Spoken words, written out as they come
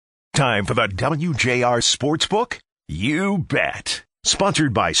time for the WJR Sportsbook? You bet.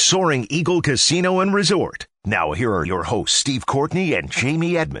 Sponsored by Soaring Eagle Casino and Resort. Now here are your hosts, Steve Courtney and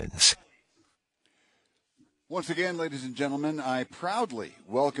Jamie Edmonds. Once again, ladies and gentlemen, I proudly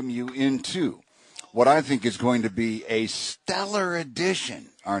welcome you into what I think is going to be a stellar edition,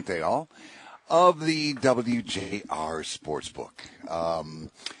 aren't they all, of the WJR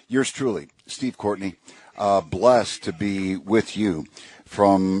Sportsbook. Yours truly, Steve Courtney, blessed to be with you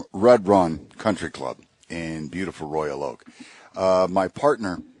from Red Run Country Club in beautiful Royal Oak. My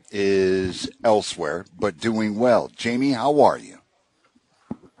partner is elsewhere, but doing well. Jamie, how are you?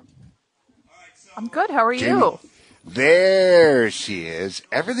 I'm good. How are Jamie, you? There she is.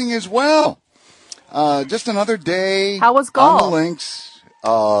 Everything is well. Just another day. How was golf? On the links.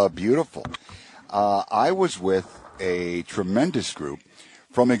 Beautiful. I was with a tremendous group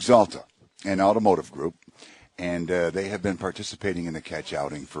from Exalta, an automotive group, and they have been participating in the catch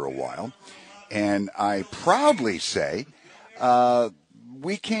outing for a while. And I proudly say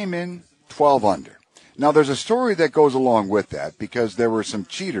we came in 12 under. Now, there's a story that goes along with that because there were some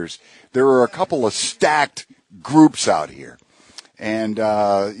cheaters. There were a couple of stacked groups out here. And,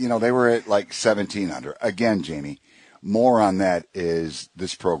 they were at like 17 under. Again, Jamie, more on that as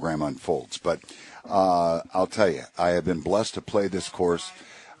this program unfolds. But I'll tell you, I have been blessed to play this course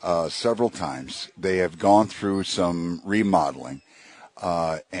several times. They have gone through some remodeling,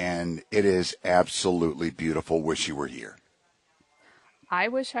 and it is absolutely beautiful. Wish you were here. I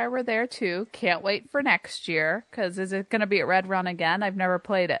wish I were there, too. Can't wait for next year, because is it going to be at Red Run again? I've never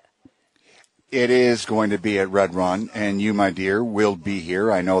played it. It is going to be at Red Run, and you, my dear, will be here.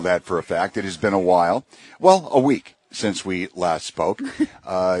 I know that for a fact. It has been a while. Well, a week since we last spoke.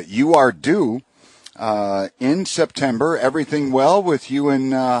 You are due in September. Everything well with you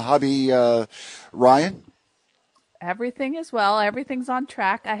and hubby Ryan? Everything is well. Everything's on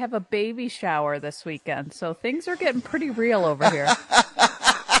track. I have a baby shower this weekend, so things are getting pretty real over here.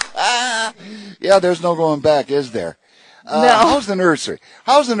 Yeah, there's no going back, is there? No. How's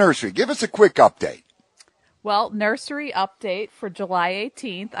the nursery? Give us a quick update. Well, nursery update for July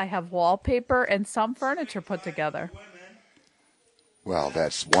 18th. I have wallpaper and some furniture put together. Well,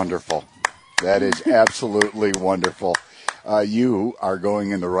 that's wonderful. That is absolutely wonderful. You are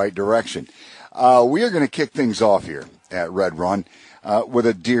going in the right direction. We are going to kick things off here at Red Run with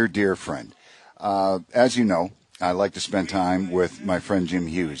a dear, dear friend. As you know, I like to spend time with my friend Jim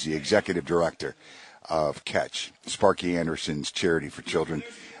Hughes, the executive director of Catch, Sparky Anderson's charity for children.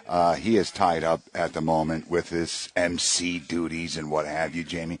 He is tied up at the moment with his MC duties and what have you,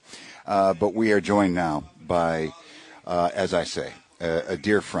 Jamie. But we are joined now by, as I say, a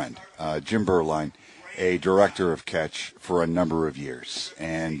dear friend, Jim Berline, a director of Catch for a number of years.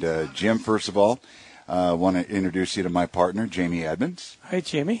 And Jim, first of all, I want to introduce you to my partner, Jamie Edmonds. Hi,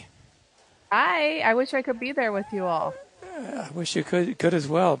 Jamie. Hi. I wish I could be there with you all. I wish you could as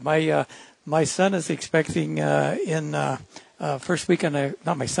well. My son is expecting in first week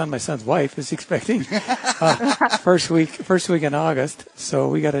not my son, my son's wife is expecting first week in August. So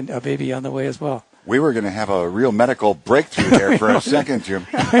we got a baby on the way as well. We were going to have a real medical breakthrough there for a second, Jim.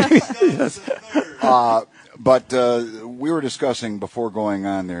 Yes. But we were discussing before going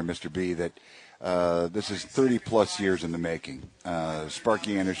on there, Mr. B, that this is 30-plus years in the making.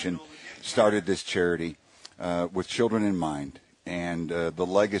 Sparky Anderson started this charity with children in mind, and the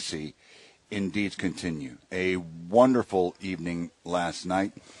legacy indeed continue. A wonderful evening last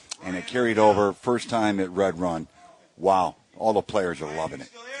night, and it carried over first time at Red Run. Wow, all the players are loving it.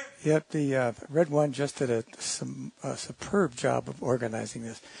 Yep, the Red One just did a superb job of organizing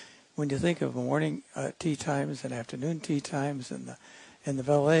this. When you think of morning tea times and afternoon tea times and the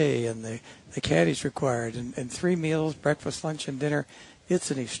valet and the caddies required and 3 meals, breakfast, lunch, and dinner, it's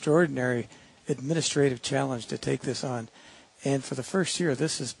an extraordinary administrative challenge to take this on. And for the first year,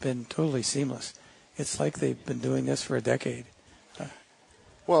 this has been totally seamless. It's like they've been doing this for a decade.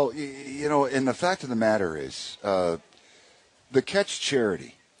 Well, and the fact of the matter is the Catch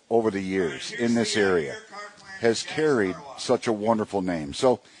charity over the years in this area has carried such a wonderful name.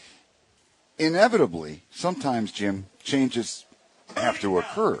 So inevitably, sometimes, Jim, changes have to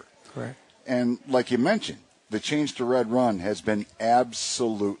occur. Correct. And like you mentioned, the change to Red Run has been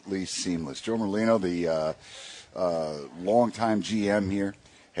absolutely seamless. Joe Merlino, the longtime GM here,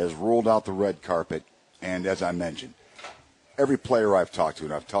 has rolled out the red carpet. And as I mentioned, every player I've talked to,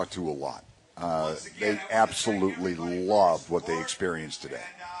 and I've talked to a lot, they absolutely love what they experienced today.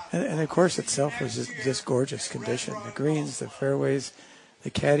 And the course itself was just gorgeous condition. The greens, the fairways, the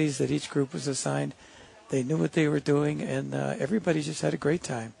caddies that each group was assigned, they knew what they were doing, and everybody just had a great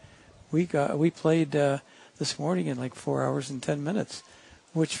time. We played this morning in like 4 hours and 10 minutes.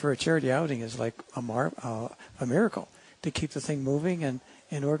 which for a charity outing is like a miracle to keep the thing moving and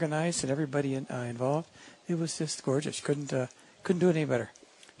organized and everybody involved. It was just gorgeous. Couldn't do it any better.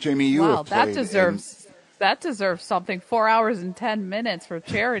 Jamie, you Wow, have played that deserves something. 4 hours and 10 minutes for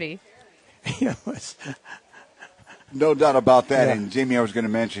charity. Yeah, it was. No doubt about that. Yeah. And Jamie, I was going to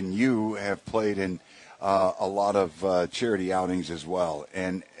mention you have played in a lot of charity outings as well.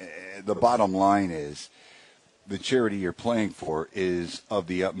 And the bottom line is the charity you're playing for is of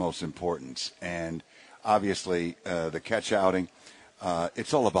the utmost importance. And obviously the catch outing,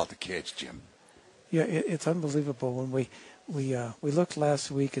 it's all about the kids, Jim. Yeah, it's unbelievable. When we looked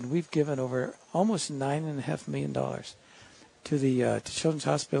last week, and we've given over almost $9.5 million to the to Children's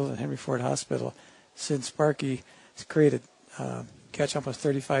Hospital and Henry Ford Hospital since Sparky created Catch almost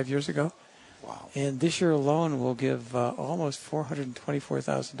 35 years ago. Wow. And this year alone, we'll give almost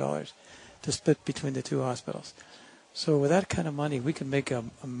 $424,000 to split between the two hospitals. So with that kind of money, we can make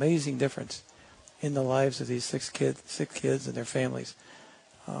an amazing difference in the lives of these six kids and their families.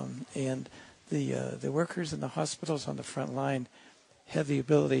 And the workers in the hospitals on the front line have the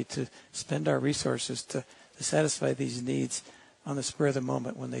ability to spend our resources to satisfy these needs on the spur of the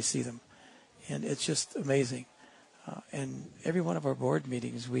moment when they see them. And it's just amazing. And every one of our board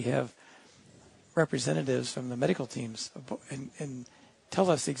meetings, we have representatives from the medical teams and tell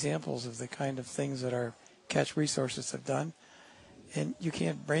us examples of the kind of things that our catch resources have done. And you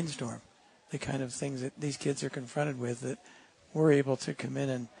can't brainstorm the kind of things that these kids are confronted with that we're able to come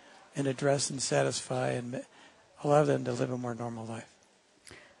in and address and satisfy and allow them to live a more normal life.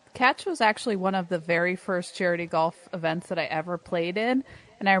 Catch was actually one of the very first charity golf events that I ever played in.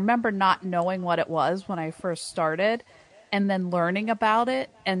 And I remember not knowing what it was when I first started and then learning about it.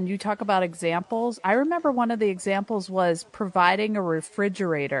 And you talk about examples. I remember one of the examples was providing a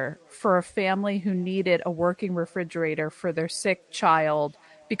refrigerator for a family who needed a working refrigerator for their sick child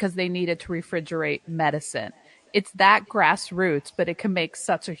because they needed to refrigerate medicine. It's that grassroots, but it can make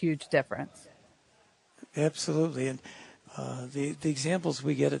such a huge difference. Absolutely. And the examples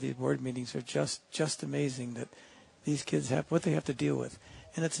we get at these board meetings are just amazing, that these kids have what they have to deal with.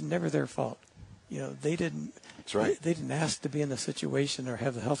 And it's never their fault. You know, they didn't. That's right. They didn't ask to be in the situation or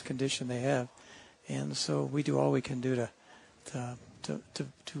have the health condition they have, and so we do all we can do to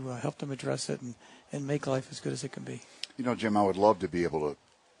help them address it and make life as good as it can be. You know, Jim, I would love to be able to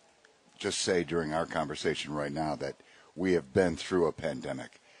just say during our conversation right now that we have been through a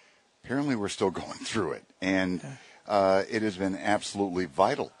pandemic. Apparently, we're still going through it, and it has been absolutely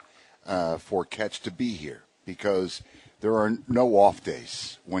vital for Catch to be here because there are no off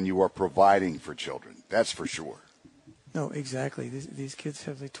days when you are providing for children. That's for sure. No, exactly. These kids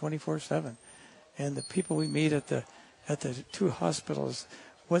have like 24/7, and the people we meet at the two hospitals,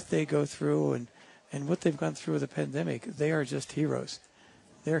 what they go through and what they've gone through with the pandemic, they are just heroes.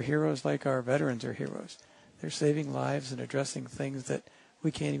 They're heroes like our veterans are heroes. They're saving lives and addressing things that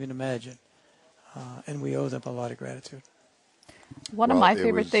we can't even imagine, and we owe them a lot of gratitude. One of my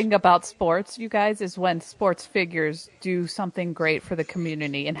favorite things about sports, you guys, is when sports figures do something great for the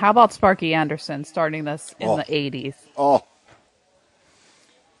community. And how about Sparky Anderson starting this in the 80s? Oh,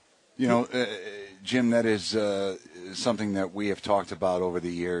 you know, Jim, that is something that we have talked about over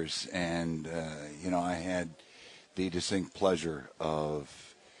the years. And, you know, I had the distinct pleasure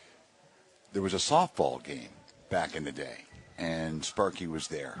of, there was a softball game back in the day, and Sparky was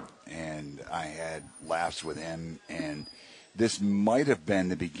there. And I had laughs with him, and this might have been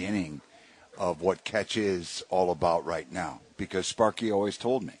the beginning of what Catch is all about right now, because Sparky always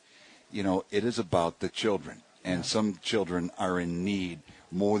told me, you know, it is about the children, and some children are in need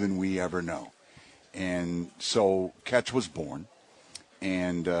more than we ever know. And so Catch was born,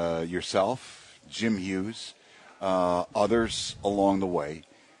 and yourself, Jim Hughes, others along the way,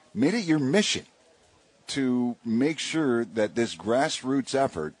 made it your mission to make sure that this grassroots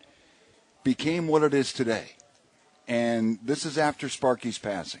effort became what it is today. And this is after Sparky's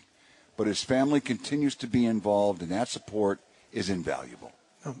passing. But his family continues to be involved, and that support is invaluable.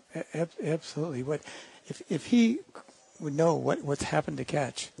 Absolutely. If he would know what's happened to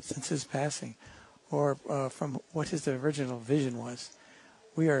Catch since his passing, or from what his original vision was,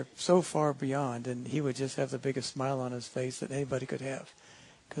 we are so far beyond, and he would just have the biggest smile on his face that anybody could have.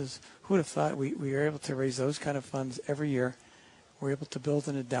 Because who would have thought we were able to raise those kind of funds every year? We're able to build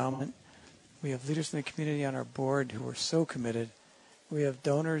an endowment. We have leaders in the community on our board who are so committed. We have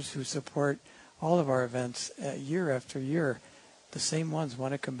donors who support all of our events year after year. The same ones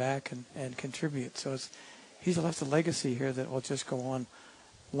want to come back and contribute. So he's left a legacy here that will just go on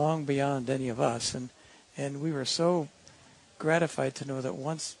long beyond any of us. And we were so gratified to know that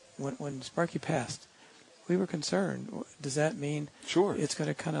once, when Sparky passed, we were concerned. Does that mean Sure. it's going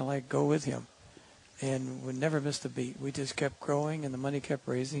to kind of like go with him? And we never missed a beat. We just kept growing, and the money kept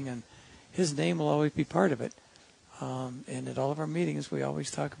raising, and his name will always be part of it. And at all of our meetings, we always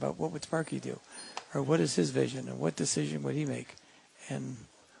talk about what would Sparky do, or what is his vision, and what decision would he make, and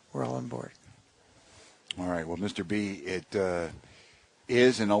we're all on board. All right. Well, Mr. B, it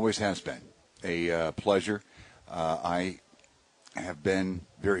is and always has been a pleasure. I have been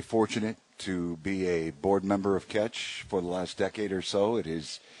very fortunate to be a board member of Catch for the last decade or so. It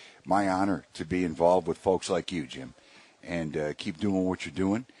is my honor to be involved with folks like you, Jim, and keep doing what you're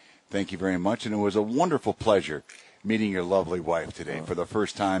doing. Thank you very much. And it was a wonderful pleasure meeting your lovely wife today for the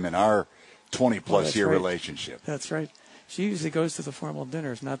first time in our 20-plus year relationship. That's right. She usually goes to the formal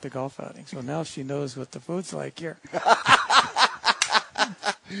dinners, not the golf outings. So now she knows what the food's like here.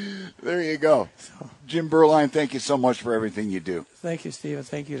 There you go. Jim Berline, thank you so much for everything you do. Thank you, Steve, and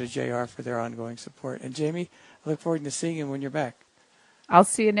thank you to JR for their ongoing support. And Jamie, I look forward to seeing you when you're back. I'll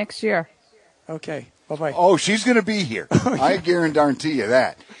see you next year. Okay. Bye-bye. Oh, she's going to be here. I guarantee you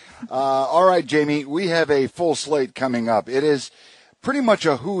that. All right, Jamie, we have a full slate coming up. It is pretty much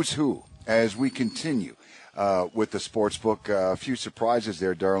a who's who as we continue with the sports book. A few surprises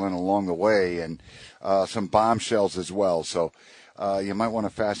there, darling, along the way, and some bombshells as well. So you might want to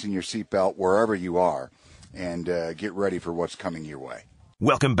fasten your seatbelt wherever you are and get ready for what's coming your way.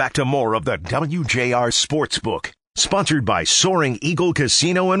 Welcome back to more of the WJR Sportsbook, sponsored by Soaring Eagle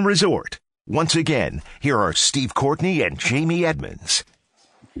Casino and Resort. Once again, here are Steve Courtney and Jamie Edmonds.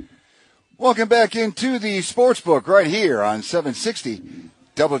 Welcome back into the Sportsbook right here on 760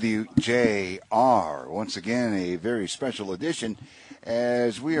 WJR. Once again, a very special edition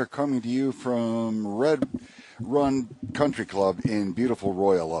as we are coming to you from Red Run Country Club in beautiful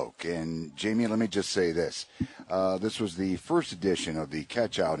Royal Oak. And, Jamie, let me just say this. This was the first edition of the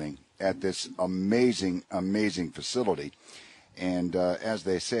catch outing at this amazing, amazing facility. And as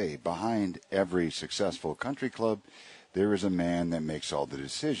they say, behind every successful country club, there is a man that makes all the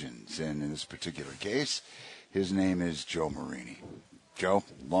decisions. And in this particular case, his name is Joe Marini. Joe,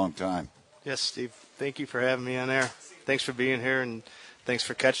 long time. Yes, Steve. Thank you for having me on there. Thanks for being here, and thanks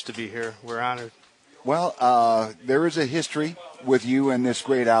for Catch to be here. We're honored. Well, there is a history with you and this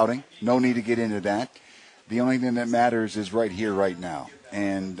great outing. No need to get into that. The only thing that matters is right here, right now.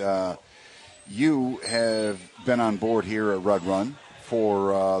 And you have been on board here at Red Run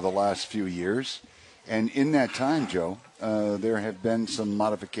for the last few years. And in that time, Joe, there have been some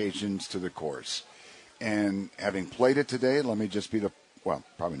modifications to the course. And having played it today, let me just be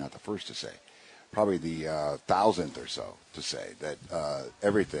probably not the first to say, probably the 1,000th or so to say that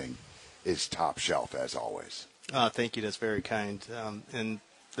everything is top shelf as always. Thank you. That's very kind. And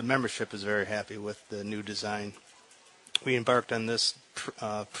the membership is very happy with the new design. We embarked on this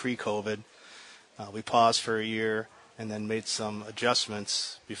pre-COVID. We paused for a year and then made some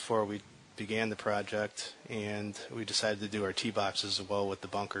adjustments before we began the project, and we decided to do our tee boxes as well with the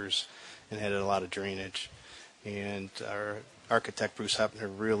bunkers and had a lot of drainage. And our architect, Bruce Hepner,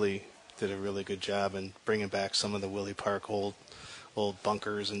 really did a really good job in bringing back some of the Willie Park old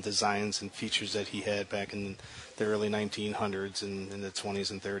bunkers and designs and features that he had back in the early 1900s and in the 20s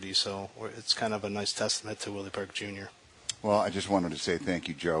and 30s. So it's kind of a nice testament to Willie Park Jr. Well, I just wanted to say thank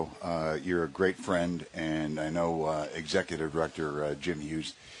you, Joe. You're a great friend, and I know Executive Director Jim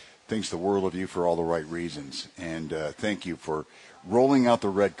Hughes thinks the world of you for all the right reasons. And thank you for rolling out the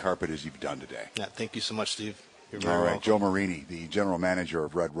red carpet as you've done today. Yeah, thank you so much, Steve. You're very all right, welcome. Joe Marini, the general manager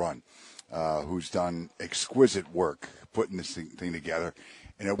of Red Run, who's done exquisite work putting this thing together.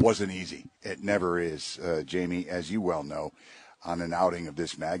 And it wasn't easy. It never is, Jamie, as you well know, on an outing of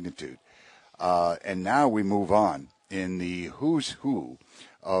this magnitude. And now we move on in the who's who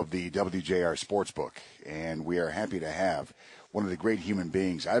of the WJR Sportsbook. And we are happy to have one of the great human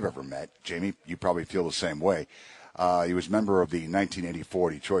beings I've ever met. Jamie, you probably feel the same way. He was member of the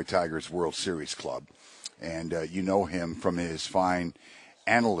 1984 Detroit Tigers World Series Club. And you know him from his fine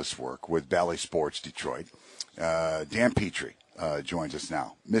analyst work with Bally Sports Detroit. Dan Petrie joins us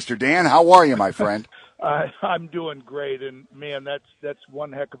now. Mr. Dan, how are you, my friend? I'm doing great, and man, that's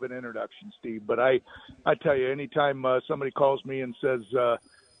one heck of an introduction, Steve. But I tell you, anytime somebody calls me and says,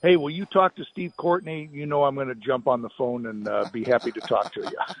 "Hey, will you talk to Steve Courtney?" You know I'm going to jump on the phone and be happy to talk to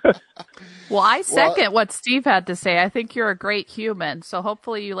you. Well, I second what Steve had to say. I think you're a great human, so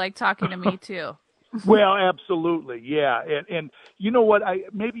hopefully you like talking to me too. Well, absolutely, yeah. And you know what?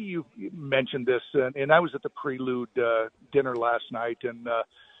 Maybe you mentioned this, and I was at the Prelude dinner last night, and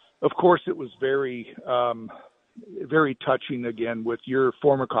of course it was very, very touching again with your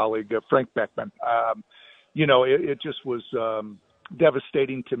former colleague Frank Beckman. You know, it just was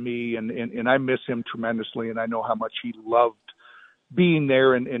devastating to me, and I miss him tremendously, and I know how much he loved being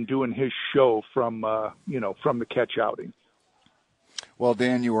there and doing his show from the catch outing. Well,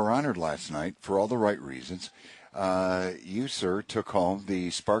 Dan, you were honored last night for all the right reasons. You, sir, took home the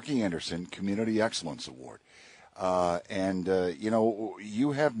Sparky Anderson Community Excellence Award.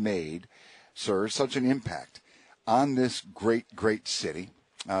 You have made, sir, such an impact on this great, great city,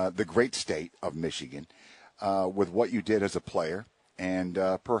 the great state of Michigan, with what you did as a player. And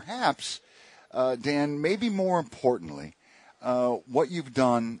perhaps, Dan, maybe more importantly, what you've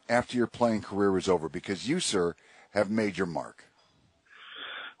done after your playing career is over, because you, sir, have made your mark.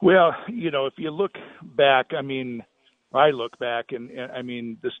 Well, if you look back, I look back, and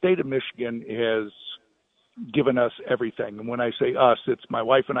the state of Michigan has given us everything. And when I say us, it's my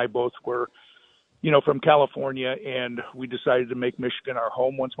wife and I both were, from California, and we decided to make Michigan our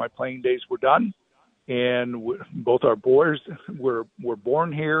home once my playing days were done. And both our boys were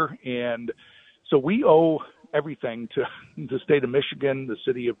born here, and so we owe everything to the state of Michigan, the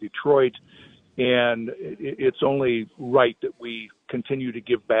city of Detroit, and it's only right that we continue to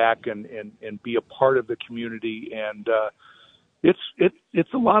give back and be a part of the community. And it's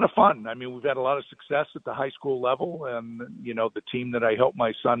a lot of fun. We've had a lot of success at the high school level, and the team that I helped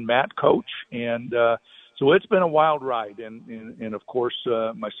my son Matt coach, and so it's been a wild ride. And of course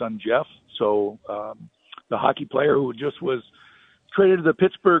my son Jeff, so the hockey player who just was traded to the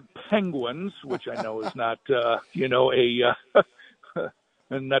Pittsburgh Penguins, which I know is not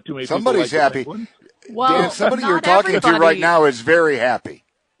and not too many Somebody's people like happy. Well, Dan, somebody you're talking to right now is very happy.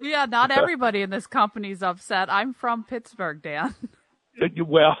 Yeah, not everybody in this company's upset. I'm from Pittsburgh, Dan.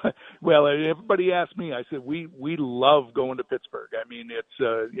 Well, everybody asked me. I said we love going to Pittsburgh.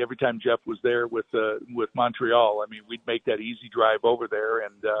 It's every time Jeff was there with Montreal. We'd make that easy drive over there,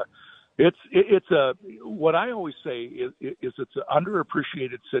 and it's what I always say is it's an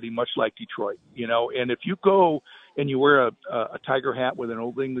underappreciated city, much like Detroit. And if you go and you wear a Tiger hat with an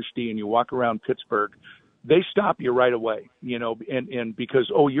Old English D and you walk around Pittsburgh, they stop you right away. And because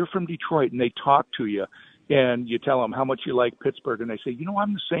you're from Detroit, and they talk to you. And you tell them how much you like Pittsburgh, and they say,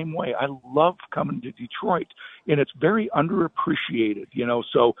 I'm the same way. I love coming to Detroit, and it's very underappreciated,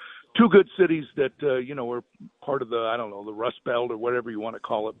 So two good cities that, are part of the Rust Belt or whatever you want to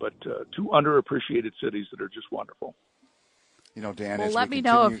call it, but two underappreciated cities that are just wonderful. Dan, well, let me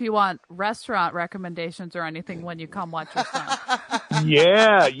know if you want restaurant recommendations or anything when you come watch your son.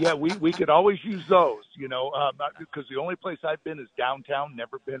 Yeah, we could always use those, because the only place I've been is downtown,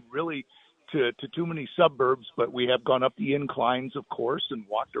 never been really to too many suburbs, but we have gone up the inclines, of course, and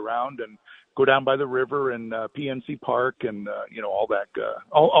walked around and go down by the river and PNC Park and all that,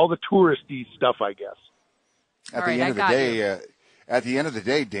 all the touristy stuff, I guess. At the end of the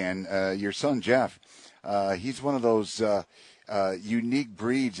day, Dan, your son Jeff, he's one of those unique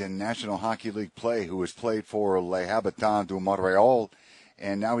breeds in National Hockey League play who has played for Les Habitants de Montréal,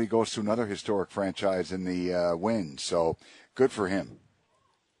 and now he goes to another historic franchise in the Wind. So good for him.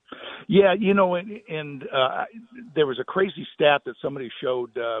 Yeah, and there was a crazy stat that somebody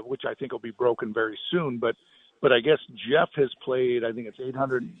showed, which I think will be broken very soon. But I guess Jeff has played, I think it's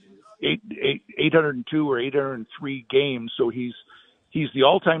 802 or 803 games. So he's the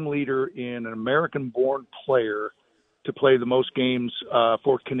all-time leader in an American-born player to play the most games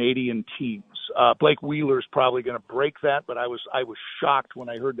for Canadian teams. Blake Wheeler's probably going to break that, but I was shocked when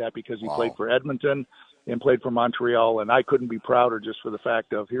I heard that because he played for Edmonton and played for Montreal, and I couldn't be prouder just for the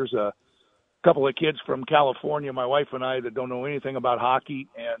fact of here's a couple of kids from California, my wife and I, that don't know anything about hockey,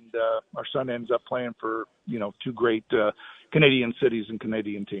 and our son ends up playing for two great Canadian cities and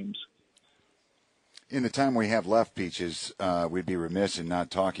Canadian teams. In the time we have left, Peaches, we'd be remiss in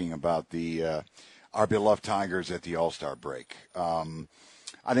not talking about our beloved Tigers at the All-Star break.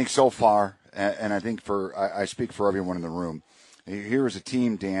 I think so far, and I think I speak for everyone in the room, here is a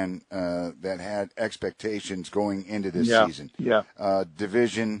team, Dan, that had expectations going into this season. Yeah.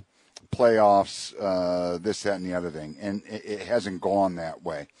 Division, playoffs, this, that, and the other thing. And it hasn't gone that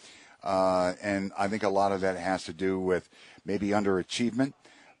way. And I think a lot of that has to do with maybe underachievement.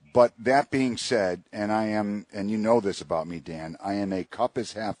 But that being said, and you know this about me, Dan, I am a cup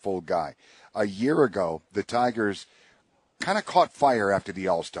is half full guy. A year ago, the Tigers kind of caught fire after the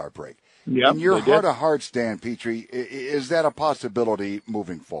All-Star break. Yep, in your heart of hearts, Dan Petrie, is that a possibility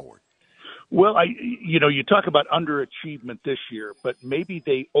moving forward? Well, you talk about underachievement this year, but maybe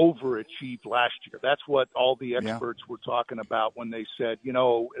they overachieved last year. That's what all the experts were talking about when they said,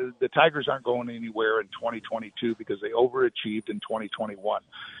 the Tigers aren't going anywhere in 2022 because they overachieved in 2021.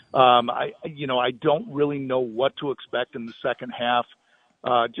 I don't really know what to expect in the second half.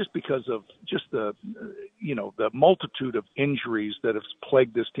 just because of just the multitude of injuries that have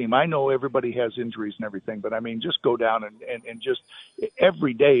plagued this team. I know everybody has injuries and everything, but I mean, just go down and just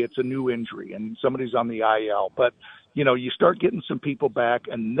every day it's a new injury and somebody's on the IL. But, you start getting some people back,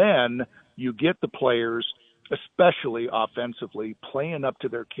 and then you get the players, especially offensively, playing up to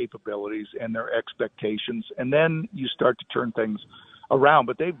their capabilities and their expectations, and then you start to turn things around.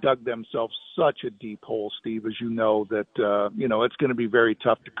 But they've dug themselves such a deep hole, Steve, as you know, that it's going to be very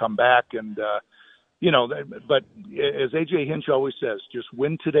tough to come back. And but as AJ Hinch always says, just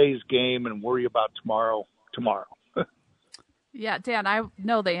win today's game and worry about tomorrow. Yeah, Dan, I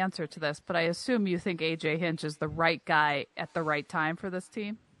know the answer to this, but I assume you think AJ Hinch is the right guy at the right time for this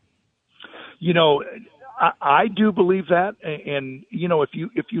team. I do believe that, and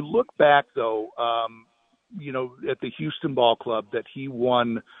if you look back though, at the Houston Ball Club that he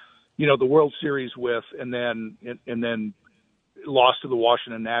won, the World Series with, and then lost to the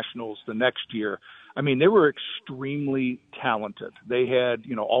Washington Nationals the next year. I mean, they were extremely talented. They had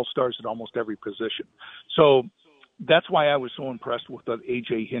all-stars at almost every position. So that's why I was so impressed with what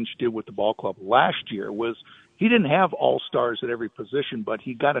AJ Hinch did with the ball club last year. Was he didn't have all-stars at every position, but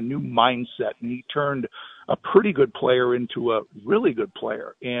he got a new mindset, and he turned a pretty good player into a really good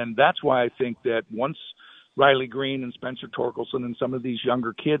player. And that's why I think that once Riley Green and Spencer Torkelson and some of these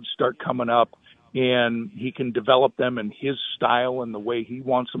younger kids start coming up and he can develop them in his style and the way he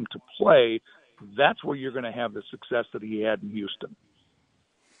wants them to play, that's where you're going to have the success that he had in Houston.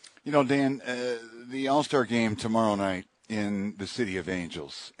 Dan, the All-Star game tomorrow night in the City of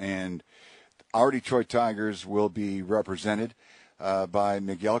Angels, and our Detroit Tigers will be represented by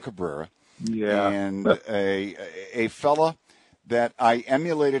Miguel Cabrera. Yeah. And a fella that I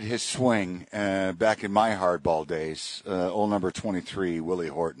emulated his swing back in my hardball days, old number 23, Willie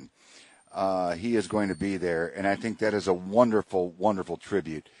Horton. He is going to be there, and I think that is a wonderful, wonderful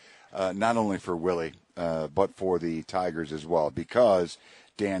tribute, not only for Willie, but for the Tigers as well, because,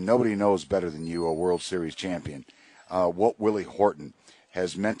 Dan, nobody knows better than you, a World Series champion, what Willie Horton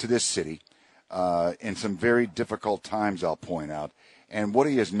has meant to this city in some very difficult times, I'll point out, and what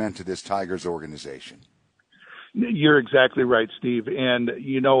he has meant to this Tigers organization. You're exactly right, Steve. And,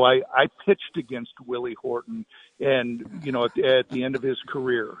 I pitched against Willie Horton and, at the end of his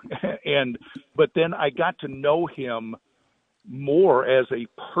career. But then I got to know him more as a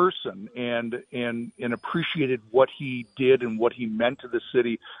person and appreciated what he did and what he meant to the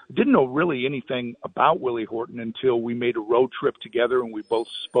city. I didn't know really anything about Willie Horton until we made a road trip together and we both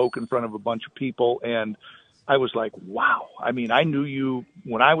spoke in front of a bunch of people, and I was like, wow. I mean, I knew you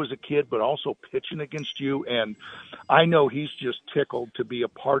when I was a kid, but also pitching against you, and I know he's just tickled to be a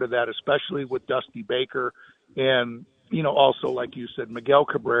part of that, especially with Dusty Baker and also, like you said, Miguel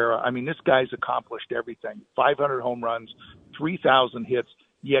Cabrera. I mean, this guy's accomplished everything. 500 home runs, 3,000 hits,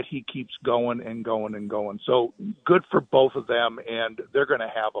 yet he keeps going and going and going. So good for both of them, and they're going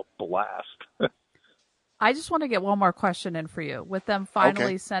to have a blast. I just want to get one more question in for you. With them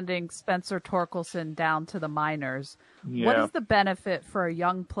finally sending Spencer Torkelson down to the minors, what is the benefit for a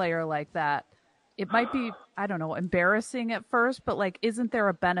young player like that? It might be, I don't know, embarrassing at first, but, isn't there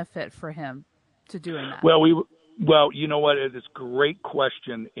a benefit for him to doing that? Well, you know what? It is a great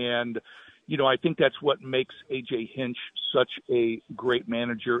question. And, I think that's what makes AJ Hinch such a great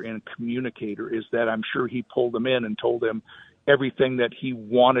manager and communicator, is that I'm sure he pulled him in and told him everything that he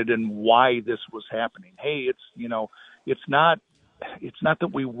wanted and why this was happening. Hey, it's not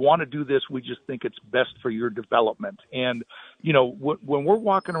that we want to do this. We just think it's best for your development. And, when we're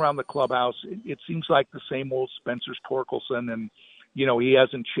walking around the clubhouse, it seems like the same old Spencer's Torkelson, and, he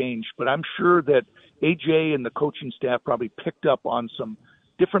hasn't changed. But I'm sure that AJ and the coaching staff probably picked up on some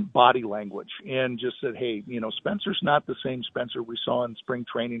different body language and just said, hey, Spencer's not the same Spencer we saw in spring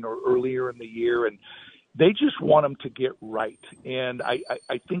training or earlier in the year. And they just want him to get right. And I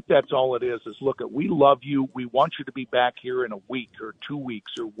think that's all it is look, we love you. We want you to be back here in a week or 2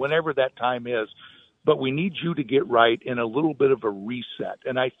 weeks or whenever that time is, but we need you to get right in a little bit of a reset.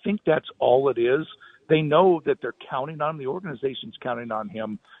 And I think that's all it is. They know that they're counting on him. The organization's counting on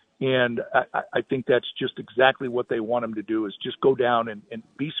him. And I think that's just exactly what they want him to do, is just go down and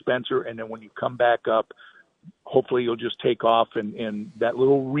be Spencer. And then when you come back up, hopefully you'll just take off, and that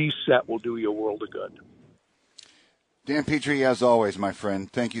little reset will do you a world of good. Dan Petrie, as always, my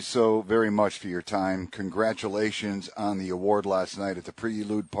friend, thank you so very much for your time. Congratulations on the award last night at the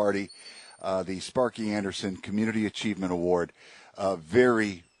Prelude Party, the Sparky Anderson Community Achievement Award.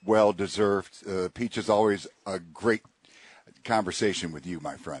 Very well deserved. Peach, is always a great conversation with you,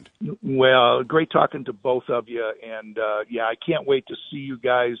 my friend. Well, great talking to both of you. And, I can't wait to see you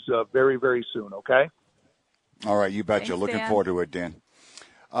guys very, very soon, okay? All right, you betcha. Thanks, Looking Dan. forward to it, Dan.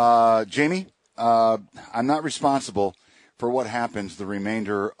 Jamie, I'm not responsible for what happens the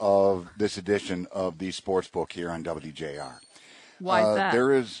remainder of this edition of the Sportsbook here on WJR. Why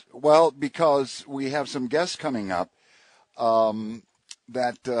is that? Because we have some guests coming up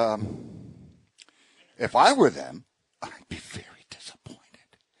that if I were them, I'd be very disappointed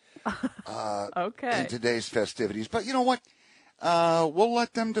Okay. in today's festivities. But you know what? We'll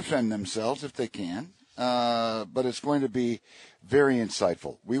let them defend themselves if they can. But it's going to be very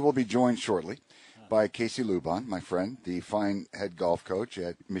insightful. We will be joined shortly by Casey Luban, my friend, the fine head golf coach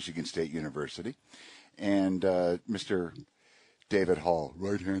at Michigan State University, and Mr. David Hall,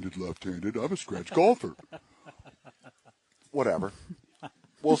 right-handed, left-handed. I'm a scratch golfer. Whatever.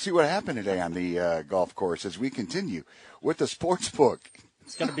 We'll see what happened today on the golf course as we continue with the sports book.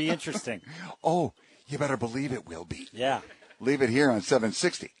 It's going to be interesting. Oh, you better believe it will be. Yeah. Leave it here on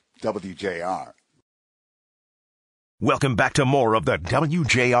 760 WJR. Welcome back to more of the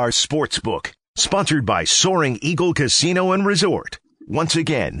WJR Sportsbook, sponsored by Soaring Eagle Casino and Resort. Once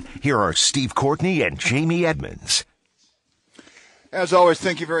again, here are Steve Courtney and Jamie Edmonds. As always,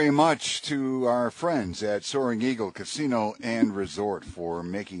 thank you very much to our friends at Soaring Eagle Casino and Resort for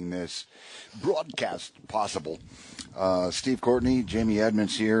making this broadcast possible. Steve Courtney, Jamie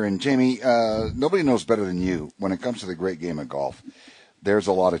Edmonds here. And Jamie, nobody knows better than you when it comes to the great game of golf. There's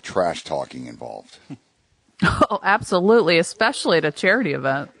a lot of trash talking involved. Oh, absolutely, especially at a charity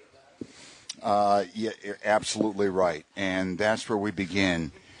event. Yeah, you're absolutely right. And that's where we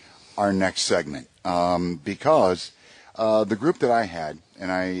begin our next segment. Because the group that I had,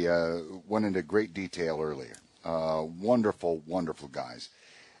 and I went into great detail earlier, wonderful, wonderful guys.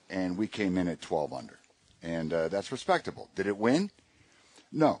 And we came in at 12 under. And that's respectable. Did it win?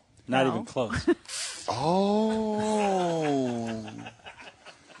 No. Not even close. Oh.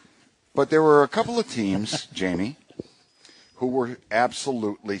 But there were a couple of teams, Jamie, who were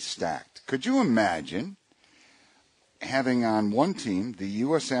absolutely stacked. Could you imagine having on one team the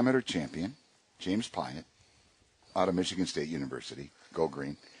U.S. Amateur champion, James Pyatt, out of Michigan State University, go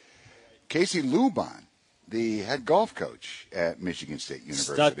green, Casey Luban, the head golf coach at Michigan State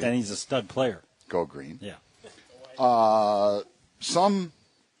University. And he's a stud player. Go green. Yeah. Some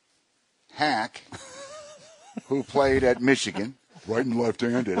hack who played at Michigan, right and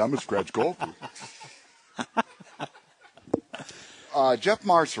left-handed. I'm a scratch golfer. Jeff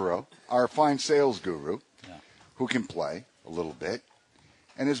Marcero, our fine sales guru, who can play a little bit,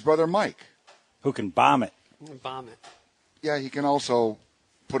 and his brother Mike. Who can bomb it. Bomb it. Yeah, he can also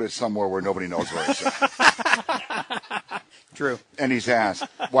put it somewhere where nobody knows where it's at. True. And he's asked,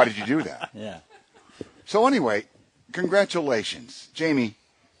 why did you do that? Yeah. So anyway, congratulations. Jamie,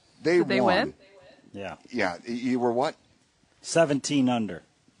 Did they won. win? Yeah. Yeah, you were what? 17 under.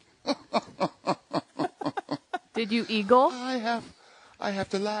 Did you eagle? I have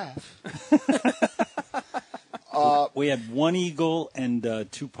to laugh. We had one eagle and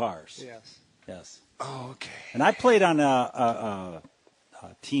 2 pars. Yes. Yes. Oh, okay. And I played on a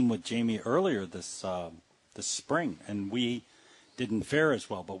team with Jamie earlier this spring, and we didn't fare as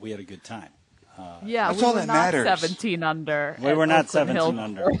well, but we had a good time. Yeah, That's we all were that not matters. 17 under. We at were not Oakland 17 Hill.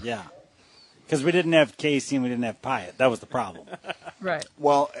 under, yeah. Because we didn't have Casey and we didn't have Pyatt. That was the problem. Right.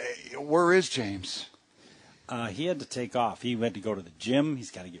 Well, where is James? He had to take off. He had to go to the gym.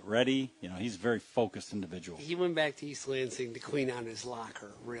 He's got to get ready. You know, he's a very focused individual. He went back to East Lansing to clean out his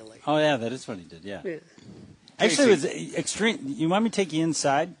locker, really. Oh, yeah, that is what he did, yeah. Yeah. Actually, it was extreme. You want me to take you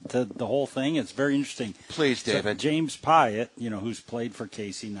inside to the whole thing? It's very interesting. Please, David. So James Pyatt, who's played for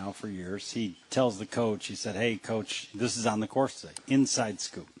Casey now for years, he tells the coach, he said, hey, coach, this is on the course today. Inside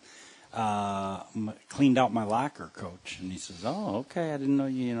scoop. Cleaned out my locker, coach. And he says, oh, okay, I didn't know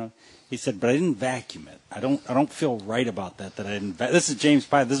you. He said, but I didn't vacuum it. I don't feel right about that I didn't. This is James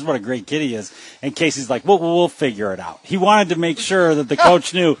Pyatt. This is what a great kid he is. And Casey's like, well, we'll figure it out. He wanted to make sure that the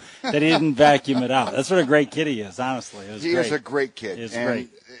coach knew that he didn't vacuum it out. That's what a great kid he is, honestly. It was He great. is a great kid. He is and,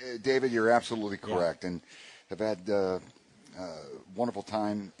 great. David, you're absolutely correct. And I've had a wonderful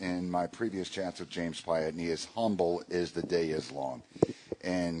time in my previous chats with James Pyatt, and he is humble as the day is long.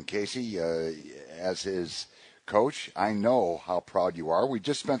 And Casey, as his coach, I know how proud you are. We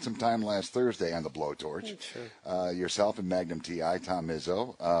just spent some time last Thursday on the blowtorch. Sure. Yourself and Magnum TI, Tom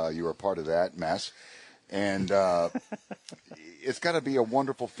Izzo, you were part of that mess. And it's got to be a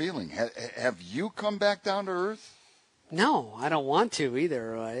wonderful feeling. Have you come back down to earth? No, I don't want to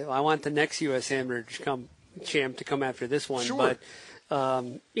either. I want the next U.S. Amateur champ to come after this one. Sure.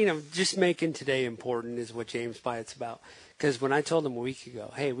 But, just making today important is what James Pyatt's about. Because when I told him a week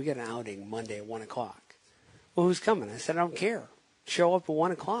ago, hey, we got an outing Monday at 1 o'clock. Well, who's coming? I said, I don't care. Show up at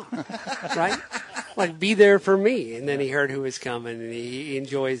 1 o'clock, right? like, be there for me. And then he heard who was coming, and he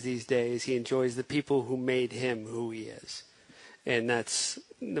enjoys these days. He enjoys the people who made him who he is. And that's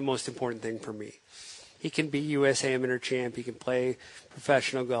the most important thing for me. He can be U.S. amateur champ. He can play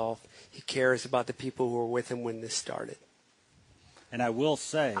professional golf. He cares about the people who were with him when this started. And I will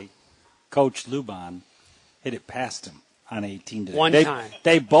say, Coach Luban hit it past him on 18 today. One time.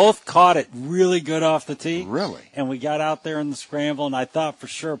 They both caught it really good off the tee. Really? And we got out there in the scramble, and I thought for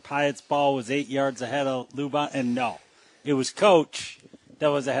sure Pyatt's ball was 8 yards ahead of Luban. And no, it was Coach that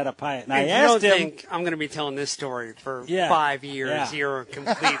was ahead of Pyatt. And I asked him. Think I'm going to be telling this story for 5 years. Yeah. You're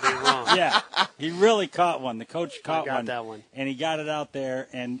completely wrong. Yeah, he really caught one. The coach caught got that one. And he got it out there,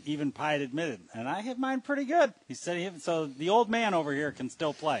 and even Pyatt admitted, and I hit mine pretty good. He said he hit, so the old man over here can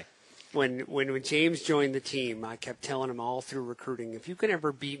still play. When James joined the team, I kept telling him all through recruiting, if you can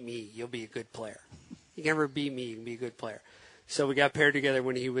ever beat me, you'll be a good player. You can ever beat me, you can be a good player. So we got paired together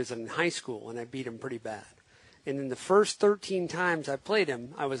when he was in high school, and I beat him pretty bad. And in the first 13 times I played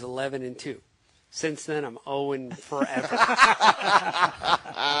him, I was 11-2. Since then, I'm 0 forever.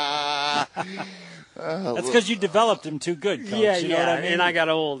 That's because you developed him too good, Coach. Yeah, you know what I mean? And I got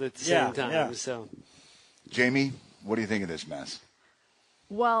old at the same time. Yeah. So, Jamie, what do you think of this mess?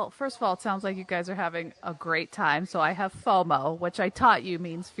 Well, first of all, it sounds like you guys are having a great time. So I have FOMO, which I taught you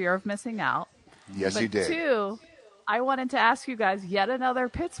means fear of missing out. Yes, But you did. 2, I wanted to ask you guys yet another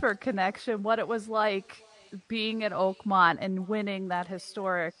Pittsburgh connection, what it was like being at Oakmont and winning that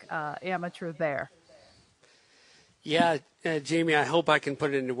historic amateur there. yeah, Jamie, I hope I can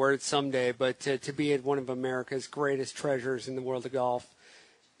put it into words someday, but to be at one of America's greatest treasures in the world of golf,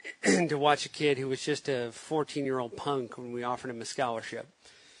 and to watch a kid who was just a 14-year-old punk when we offered him a scholarship.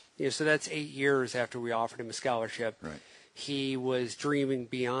 So that's 8 years after we offered him a scholarship. Right. He was dreaming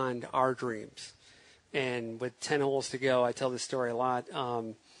beyond our dreams. And with 10 holes to go, I tell this story a lot,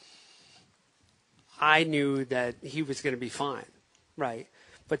 I knew that he was going to be fine, right?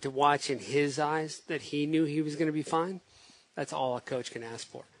 But to watch in his eyes that he knew he was going to be fine, that's all a coach can ask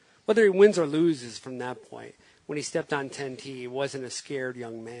for. Whether he wins or loses from that point, when he stepped on 10T, he wasn't a scared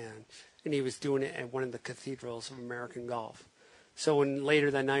young man, and he was doing it at one of the cathedrals of American golf. So when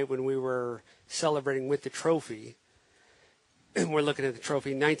later that night when we were celebrating with the trophy, and we're looking at the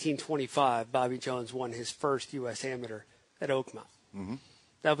trophy, 1925, Bobby Jones won his first U.S. amateur at Oakmont. Mm-hmm.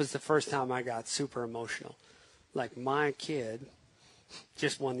 That was the first time I got super emotional. Like, my kid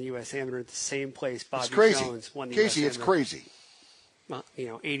just won the U.S. amateur at the same place Bobby Jones won the U.S. Casey, amateur. it's crazy.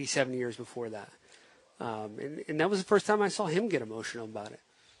 87 years before that. And that was the first time I saw him get emotional about it.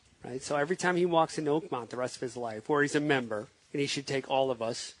 Right? So every time he walks into Oakmont the rest of his life, where he's a member, and he should take all of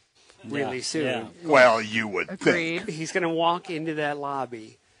us really soon. Yeah. Well, you would Agreed. think. He's going to walk into that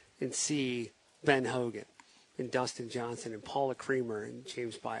lobby and see Ben Hogan and Dustin Johnson and Paula Creamer and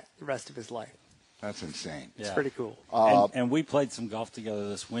James Pyatt the rest of his life. That's insane. It's pretty cool. And we played some golf together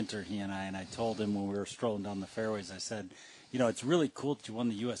this winter, he and I told him when we were strolling down the fairways, I said, it's really cool that you won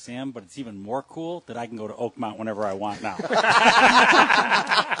the USAM, but it's even more cool that I can go to Oakmont whenever I want now.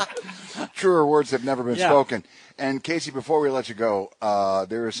 Truer words have never been spoken. And, Casey, before we let you go,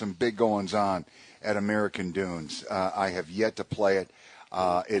 there are some big goings-on at American Dunes. I have yet to play it.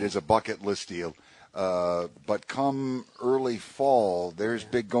 It is a bucket list deal. But come early fall, there's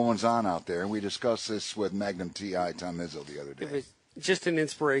big goings-on out there. And we discussed this with Magnum TI Tom Izzo the other day. It was just an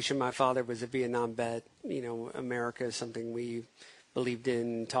inspiration. My father was a Vietnam vet. America is something we believed in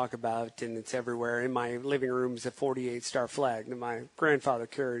and talk about, and it's everywhere. In my living room is a 48-star flag that my grandfather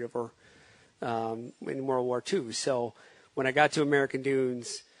carried over in World War II. So when I got to American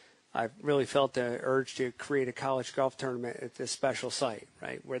Dunes, I really felt the urge to create a college golf tournament at this special site,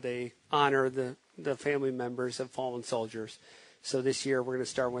 right, where they honor the family members of fallen soldiers. So this year we're going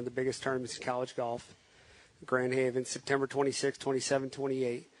to start one of the biggest tournaments in college golf, Grand Haven, September 26, 27,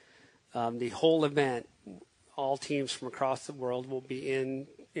 28. The whole event, all teams from across the world will be in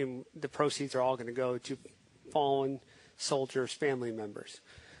the proceeds are all going to go to fallen soldiers' family members.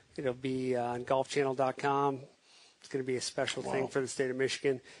 It'll be on golfchannel.com. It's going to be a special thing for the state of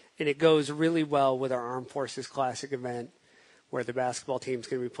Michigan. And it goes really well with our Armed Forces Classic event where the basketball team's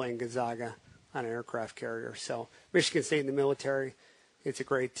going to be playing Gonzaga on an aircraft carrier. So Michigan State in the military, it's a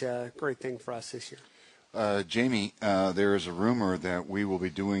great thing for us this year. Jamie, there is a rumor that we will be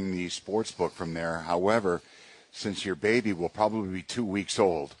doing the sports book from there. However, since your baby will probably be 2 weeks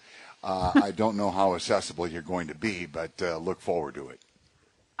old, I don't know how accessible you're going to be, but look forward to it.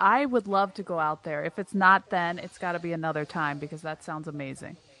 I would love to go out there. If it's not then, it's got to be another time because that sounds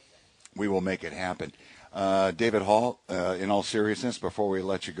amazing. We will make it happen. David Hall, in all seriousness, before we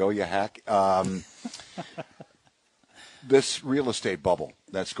let you go, you hack. this real estate bubble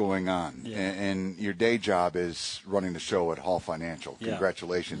that's going on, and your day job is running the show at Hall Financial.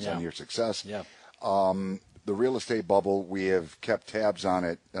 Congratulations on your success. Yeah. The real estate bubble, we have kept tabs on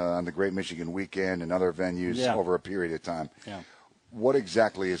it on the Great Michigan Weekend and other venues over a period of time. Yeah. What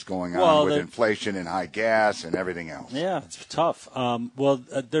exactly is going on with inflation and high gas and everything else? Yeah, it's tough.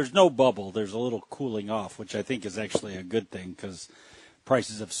 There's no bubble. There's a little cooling off, which I think is actually a good thing because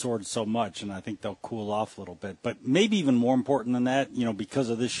prices have soared so much, and I think they'll cool off a little bit. But maybe even more important than that, because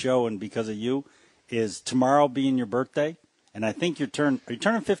of this show and because of you, is tomorrow being your birthday, and I think are you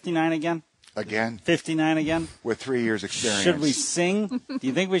turning 59 again? Again? 59 again? With 3 years experience. Should we sing? Do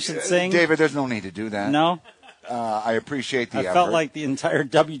you think we should sing? David, there's no need to do that. No? I appreciate the effort. I felt like the entire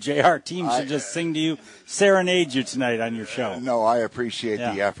WJR team should just sing to you, serenade you tonight on your show. No, I appreciate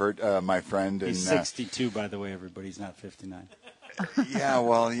the effort, my friend. He's 62, by the way, everybody. He's not 59. Yeah,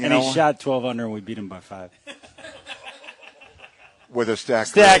 well, and he shot 12 under, and we beat him by 5. With a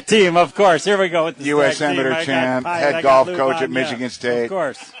stacked team, of course. Here we go with the U.S. Amateur champ, head golf coach at Michigan State. Of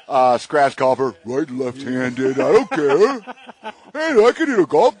course. Scratch golfer, right, left-handed. I don't care. Hey, I can hit a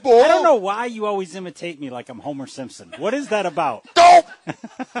golf ball. I don't know why you always imitate me like I'm Homer Simpson. What is that about? Don't!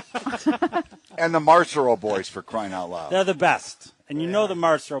 And the Marcero boys, for crying out loud. They're the best. And the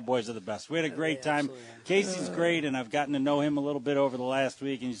Marcero boys are the best. We had a great time. Casey's great, and I've gotten to know him a little bit over the last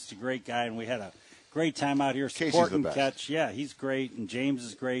week, and he's just a great guy, and we had a great time out here supporting Catch. Yeah, he's great, and James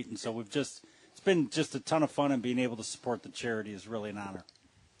is great, and so it's been just a ton of fun, and being able to support the charity is really an honor.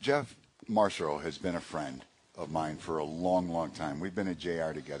 Jeff Marcero has been a friend of mine for a long, long time. We've been at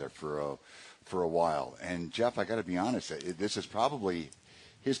JR together for a while. And, Jeff, I got to be honest, this is probably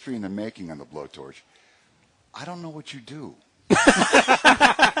history in the making on the Blowtorch. I don't know what you do.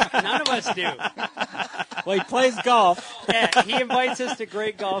 None of us do. Well, he plays golf. Yeah, he invites us to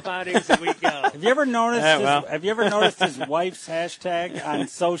great golf outings, and we go. Have you ever noticed his wife's hashtag on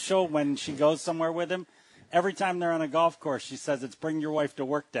social when she goes somewhere with him? Every time they're on a golf course, she says it's "Bring your wife to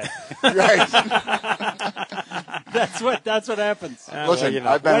work day." Right. That's what happens. Listen,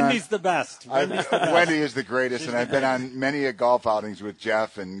 Wendy's the best. Wendy is the greatest, and I've been on many golf outings with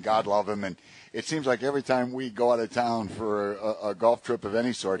Jeff, and God love him. And it seems like every time we go out of town for a golf trip of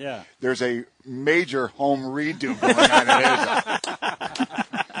any sort, there's a major home redo going on at Asia.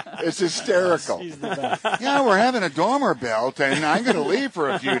 It's hysterical. He's the best. Yeah, we're having a dormer built, and I'm going to leave for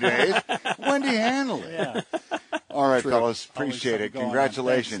a few days. Wendy, handle it. Yeah. All right, fellas. Appreciate it.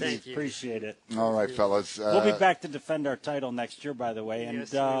 Congratulations. Thanks, appreciate it. All right, fellas. We'll be back to defend our title next year, by the way,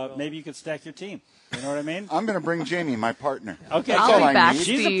 and maybe you could stack your team. You know what I mean? I'm going to bring Jamie, my partner. Okay, I'll be back,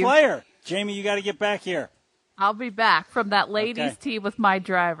 She's Steve. a player. Jamie, you got to get back here. I'll be back from that ladies' team with my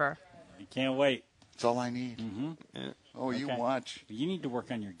driver. You can't wait. That's all I need. Mm-hmm. Yeah. Oh, you watch. You need to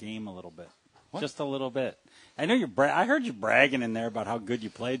work on your game a little bit. What? Just a little bit. I know I heard you bragging in there about how good you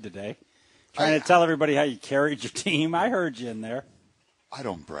played today. Trying to tell everybody how you carried your team. I heard you in there. I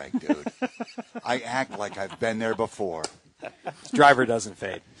don't brag, dude. I act like I've been there before. Driver doesn't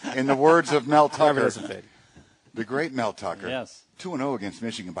fade. In the words of Mel Tucker. Driver doesn't fade. The great Mel Tucker. Yes. 2-0 against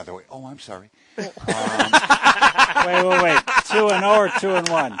Michigan, by the way. Oh, I'm sorry. Wait. 2-0 or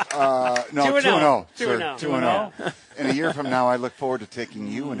 2-1? No, 2-0. 2-0. 2-0. And a year from now, I look forward to taking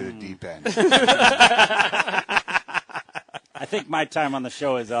you into the deep end. I think my time on the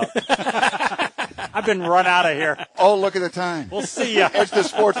show is up. I've been run out of here. Oh, look at the time. We'll see ya. It's the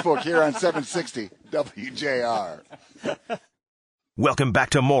Sportsbook here on 760 WJR. Welcome back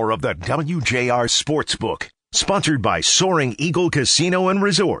to more of the WJR Sportsbook, sponsored by Soaring Eagle Casino and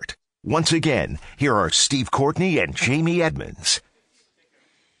Resort. Once again, here are Steve Courtney and Jamie Edmonds.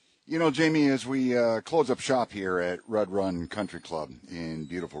 You know, Jamie, as we close up shop here at Red Run Country Club in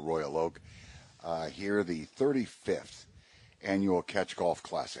beautiful Royal Oak, here the 35th annual Catch Golf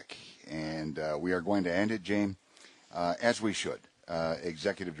Classic. And we are going to end it, James, as we should.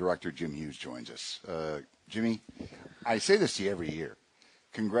 Executive Director Jim Hughes joins us. Jimmy, I say this to you every year.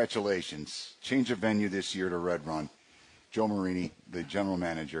 Congratulations. Change of venue this year to Red Run. Joe Marini, the general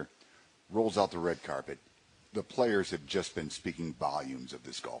manager, rolls out the red carpet. The players have just been speaking volumes of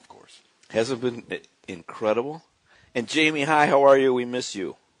this golf course. Hasn't been incredible? And Jamie, hi, how are you? We miss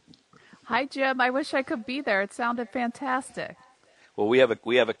you. Hi, Jim. I wish I could be there. It sounded fantastic. Well, we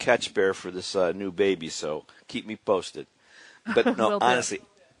have a catch bear for this new baby, so keep me posted. But no, honestly,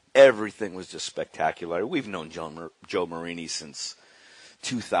 everything was just spectacular. We've known Joe Marini since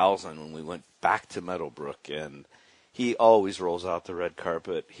 2000 when we went back to Meadowbrook, and he always rolls out the red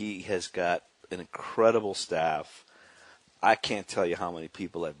carpet. He has got an incredible staff. I can't tell you how many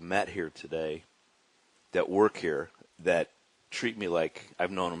people I've met here today that work here that treat me like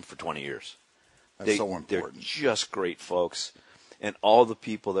I've known them for 20 years. That's so They're important. just great folks. And all the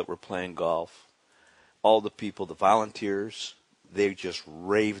people that were playing golf, all the people, the volunteers, they just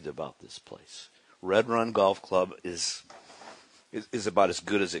raved about this place. Red Run Golf Club is about as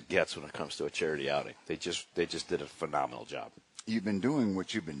good as it gets when it comes to a charity outing. They just did a phenomenal job. You've been doing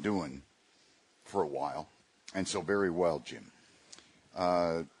what you've been doing for a while, and so very well, Jim.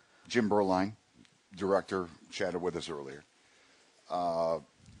 Jim Berline, director, chatted with us earlier.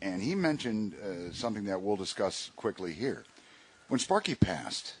 And he mentioned something that we'll discuss quickly here. When Sparky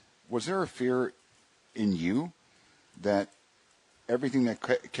passed, was there a fear in you that everything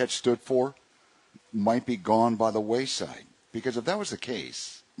that Ketch stood for might be gone by the wayside? Because if that was the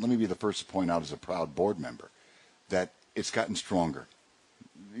case, let me be the first to point out as a proud board member that it's gotten stronger.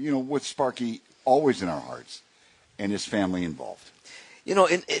 You know, with Sparky always in our hearts and his family involved. You know,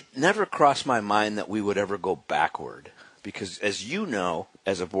 it never crossed my mind that we would ever go backward. Because as you know,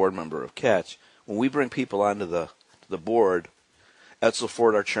 as a board member of Ketch, when we bring people onto the board, Edsel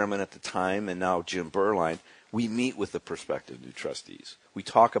Ford, our chairman at the time, and now Jim Berline, we meet with the prospective new trustees. We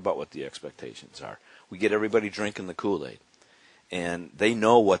talk about what the expectations are. We get everybody drinking the Kool-Aid. And they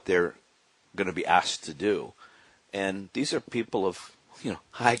know what they're going to be asked to do. And these are people of,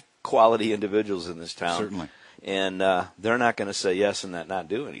 high-quality individuals in this town. Certainly. And they're not going to say yes and not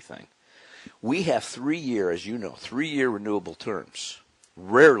do anything. We have 3-year, as you know, 3-year renewable terms.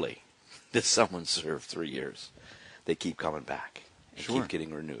 Rarely does someone serve 3 years. They keep coming back and keep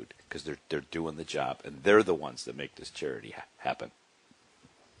getting renewed because they're doing the job, and they're the ones that make this charity happen.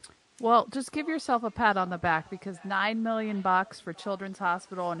 Well, just give yourself a pat on the back because $9 million for Children's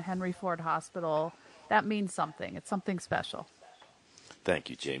Hospital and Henry Ford Hospital, that means something. It's something special. Thank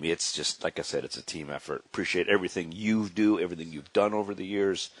you, Jamie. It's just, like I said, it's a team effort. Appreciate everything you do, everything you've done over the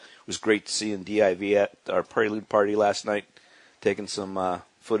years. It was great to see in DIV at our prelude party last night, taking some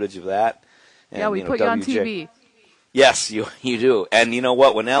footage of that. And, yeah, we put you on TV. Yes, you do. And you know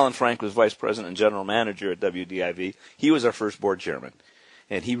what? When Alan Frank was vice president and general manager at WDIV, he was our first board chairman.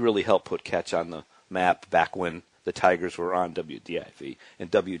 And he really helped put Ketch on the map back when the Tigers were on WDIV. And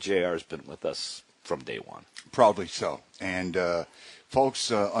WJR has been with us from day one. Proudly so. And,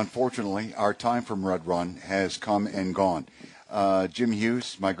 folks, unfortunately, our time from Red Run has come and gone. Jim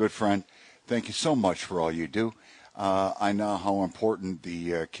Hughes, my good friend, thank you so much for all you do. I know how important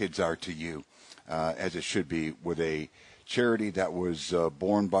the kids are to you, as it should be, with a charity that was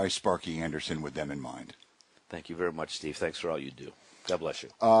born by Sparky Anderson with them in mind. Thank you very much, Steve. Thanks for all you do. God bless you.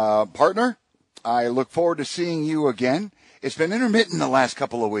 Partner, I look forward to seeing you again. It's been intermittent the last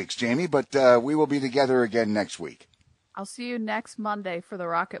couple of weeks, Jamie, but we will be together again next week. I'll see you next Monday for the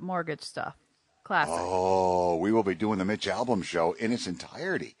Rocket Mortgage stuff. Classic. Oh, we will be doing the Mitch Albom show in its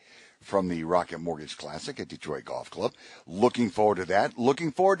entirety from the Rocket Mortgage Classic at Detroit Golf Club. Looking forward to that.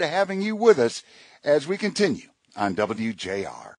 Looking forward to having you with us as we continue on WJR.